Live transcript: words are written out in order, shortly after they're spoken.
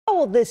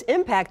will this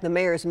impact the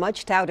mayor's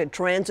much-touted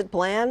transit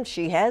plan?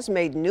 She has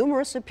made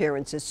numerous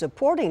appearances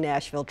supporting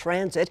Nashville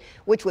Transit,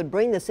 which would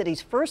bring the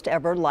city's first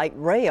ever light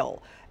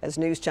rail. As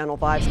News Channel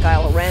 5's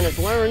Kyle Horan has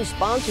learned,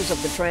 sponsors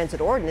of the transit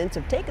ordinance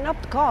have taken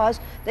up the cause.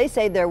 They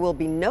say there will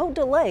be no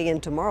delay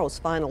in tomorrow's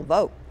final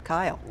vote.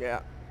 Kyle. Yeah.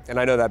 And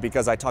I know that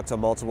because I talked to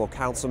multiple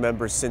council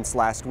members since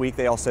last week.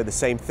 They all said the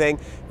same thing.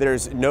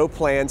 There's no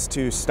plans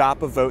to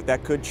stop a vote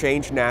that could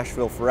change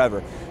Nashville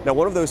forever. Now,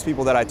 one of those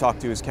people that I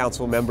talked to is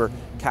council member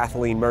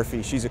Kathleen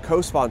Murphy. She's a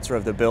co-sponsor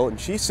of the bill, and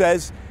she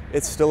says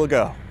it's still a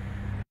go.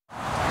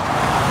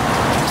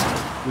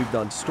 We've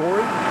done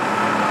story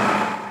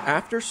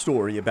after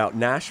story about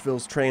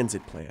Nashville's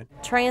transit plan.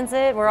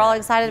 Transit, we're all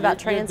excited about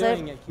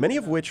transit. Many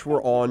of which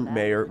were on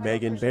Mayor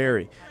Megan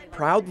Barry,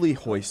 proudly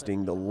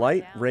hoisting the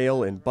light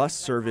rail and bus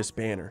service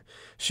banner.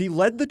 She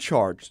led the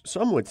charge,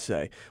 some would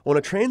say, on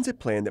a transit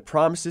plan that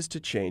promises to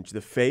change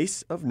the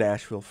face of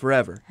Nashville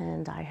forever.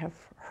 And I have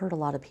heard a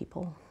lot of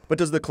people. But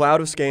does the cloud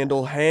of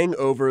scandal hang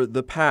over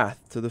the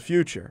path to the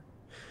future?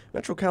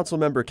 Metro Council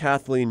member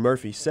Kathleen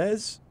Murphy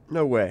says,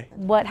 no way.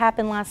 What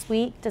happened last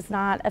week does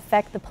not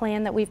affect the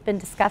plan that we've been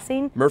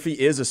discussing. Murphy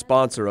is a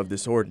sponsor of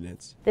this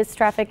ordinance. This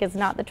traffic is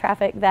not the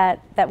traffic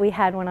that we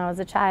had when I was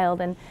a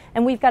child, and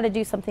we've got to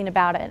do something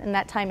about it, and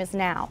that time is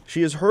now.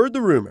 She has heard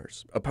the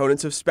rumors.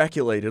 Opponents have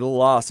speculated a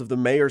loss of the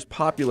mayor's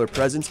popular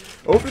presence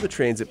over the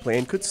transit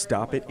plan could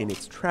stop it in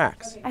its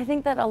tracks. I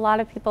think that a lot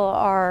of people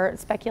are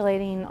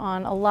speculating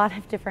on a lot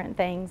of different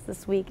things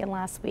this week and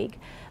last week,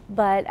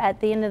 but at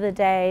the end of the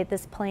day,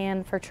 this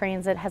plan for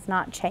transit has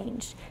not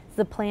changed. It's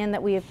the plan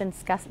that we have been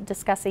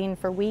discussing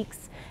for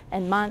weeks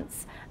and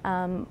months.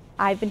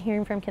 I've been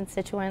hearing from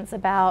constituents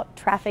about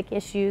traffic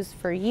issues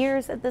for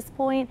years at this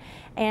point,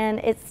 and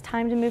it's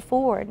time to move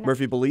forward.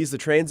 Murphy believes the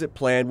transit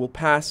plan will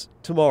pass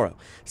tomorrow,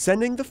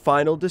 sending the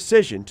final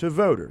decision to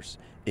voters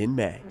in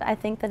May. I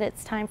think that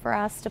it's time for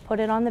us to put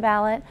it on the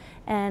ballot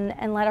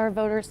and let our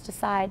voters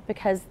decide,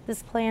 because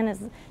this plan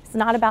is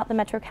not about the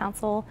Metro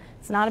Council,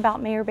 it's not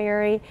about Mayor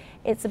Barry,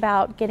 it's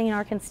about getting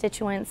our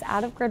constituents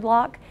out of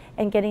gridlock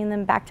and getting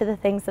them back to the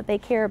things that they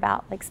care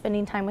about, like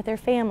spending time with their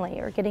family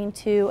or getting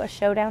to a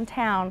show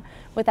downtown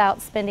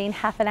without spending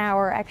half an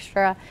hour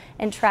extra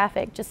in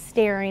traffic just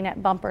staring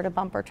at bumper to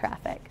bumper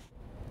traffic.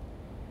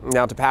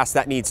 Now, to pass,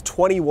 that needs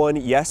 21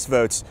 yes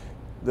votes.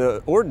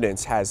 The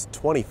ordinance has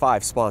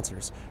 25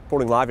 sponsors.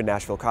 Reporting live in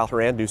Nashville, Kyle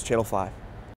Horan, News Channel 5.